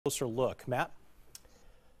Closer look. Matt?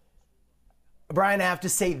 Brian, I have to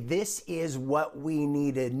say, this is what we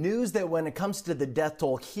needed. News that when it comes to the death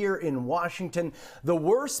toll here in Washington, the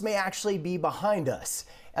worst may actually be behind us,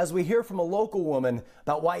 as we hear from a local woman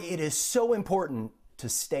about why it is so important to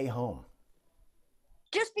stay home.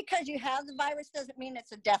 Just because you have the virus doesn't mean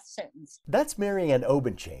it's a death sentence. That's Marianne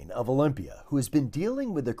Obenchain of Olympia, who has been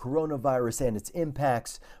dealing with the coronavirus and its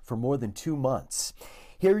impacts for more than 2 months.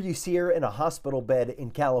 Here you see her in a hospital bed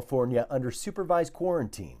in California under supervised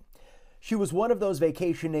quarantine. She was one of those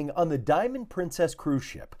vacationing on the Diamond Princess cruise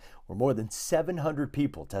ship, where more than 700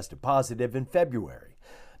 people tested positive in February.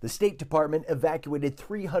 The State Department evacuated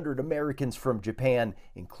 300 Americans from Japan,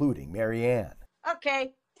 including Marianne.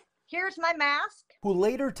 Okay, here's my mask. Who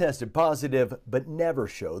later tested positive but never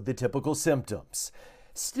showed the typical symptoms.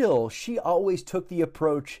 Still, she always took the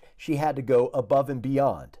approach she had to go above and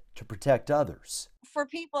beyond to protect others. For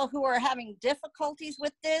people who are having difficulties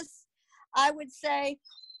with this, I would say,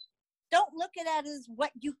 don't look at it as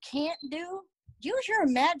what you can't do. Use your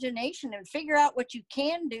imagination and figure out what you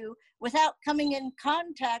can do without coming in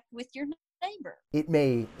contact with your neighbor. It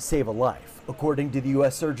may save a life, according to the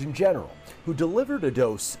U.S. Surgeon General, who delivered a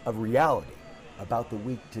dose of reality about the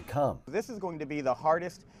week to come. This is going to be the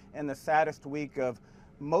hardest and the saddest week of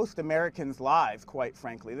most Americans' lives, quite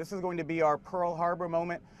frankly. This is going to be our Pearl Harbor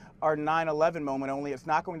moment, our 9/11 moment, only it's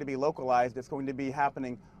not going to be localized. It's going to be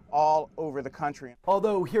happening all over the country.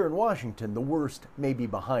 Although here in Washington, the worst may be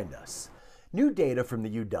behind us. New data from the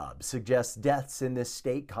UW suggests deaths in this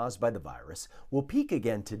state caused by the virus will peak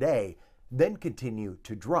again today, then continue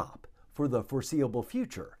to drop for the foreseeable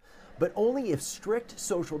future, but only if strict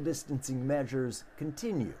social distancing measures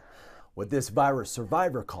continue, what this virus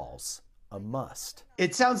survivor calls a must.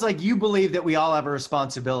 It sounds like you believe that we all have a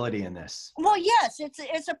responsibility in this. Well, yes,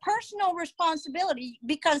 it's a personal responsibility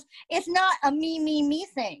because it's not a me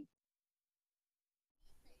thing.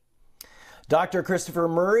 Dr. Christopher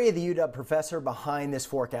Murray, the UW professor behind this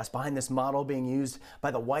forecast, behind this model being used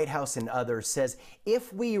by the White House and others, says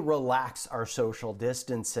if we relax our social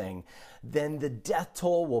distancing, then the death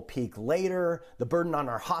toll will peak later, the burden on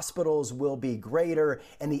our hospitals will be greater,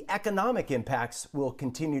 and the economic impacts will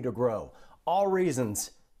continue to grow. All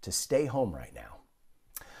reasons to stay home right now.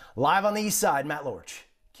 Live on the East Side, Matt Lorch,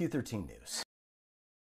 Q13 News.